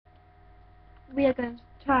we are going to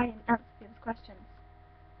try and answer these questions.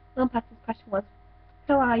 One person's question was,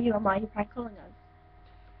 who are you and why are you prank calling us?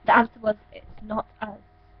 The answer was, it's not us.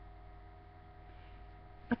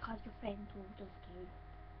 Because your friend told us to.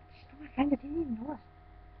 She's not my friend, I didn't even know her.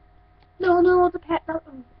 No, the pet.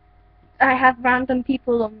 I have random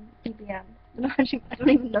people on BBM. I don't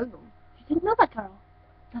even know them. You didn't know that girl?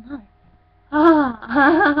 I don't know.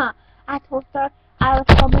 I told her I was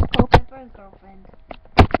Thomas Culpepper's girlfriend.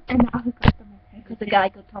 And now we got them in Because the guy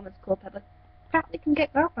called Thomas Culpepper apparently can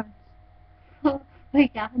get girlfriends. We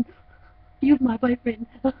can. You're my boyfriend.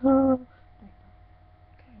 I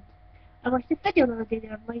watched this video the other day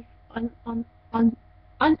there of on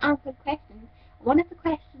unanswered questions. One of the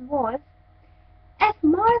questions was, if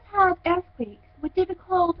Mars had earthquakes, would they be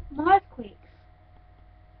called Marsquakes?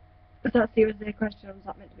 Is that seriously a question or was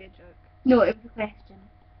that meant to be a joke? No, it was a question.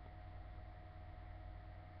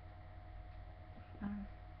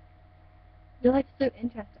 Your life's so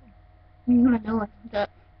interesting. I know, isn't it?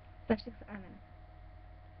 Especially for Anna.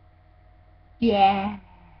 Yeah.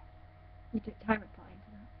 You took time replying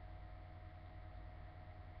to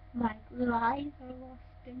that. My blue eyes are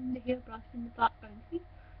lost in the hairbrush in the background. See?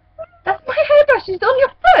 That's my hairbrush, it's on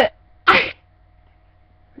your foot!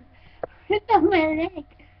 It's on my leg.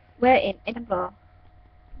 We're in Edinburgh.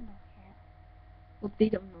 No, Well, they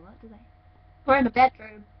don't know that, do they? we're in a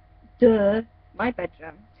bedroom. Duh. My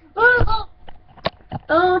bedroom.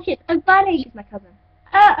 Oh shit, I'm falling. She's my cousin.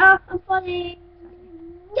 I'm falling.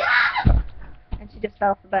 Yeah! And she just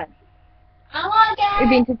fell off the bed. I want to We've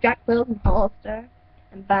been to Jack Wills and Hollister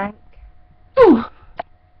and Bank. Ooh.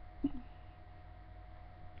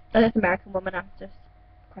 So this American woman asked us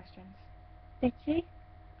questions. Did she?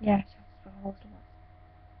 Yeah, she asked for Hollister ones.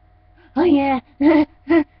 Oh yeah.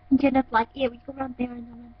 Jenna's like, yeah, we go around there and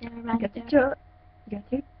around there and around You there. go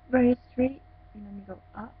to Rose Street, and then you go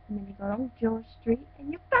up, and then you go along George Street,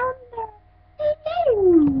 and you're found there.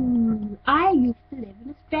 Hello. I used to live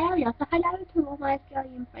in Australia, so hello to all my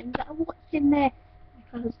Australian friends that are watching this.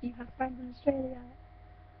 Because you have friends in Australia.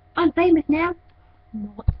 I'm famous now.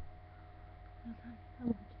 Not. I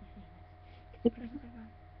want to be famous.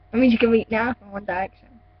 I mean, you can meet now from One Direction.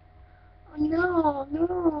 Oh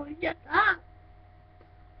no, shut up.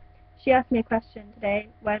 She asked me a question today,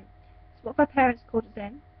 went, so what if our parents called us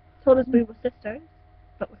in, told us we were sisters,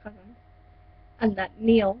 but we're cousins, and that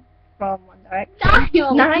Neil from One Direction.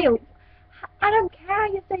 Niall! I don't care how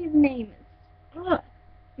you say his name.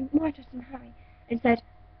 It's more interesting than Harry. And said,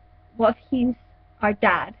 what if he's our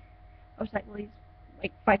dad? I was like, well, he's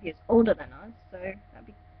like 5 years older than us, so that'd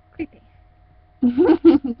be creepy.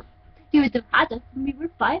 You would have had us when we were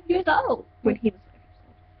 5 years old. When he was 5 years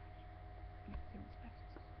old.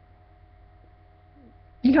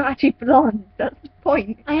 You're not actually blonde, that's the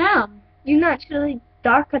point. I am. You're naturally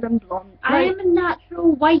darker than blonde. I am a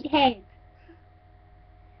natural whitehead.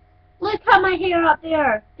 Look at my hair up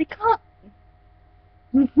there. They can't.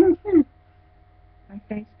 My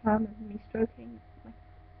face palm is me stroking.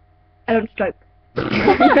 I don't stroke.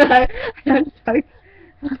 I don't stroke.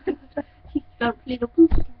 He strokes little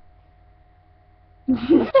poops.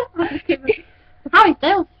 How is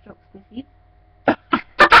those?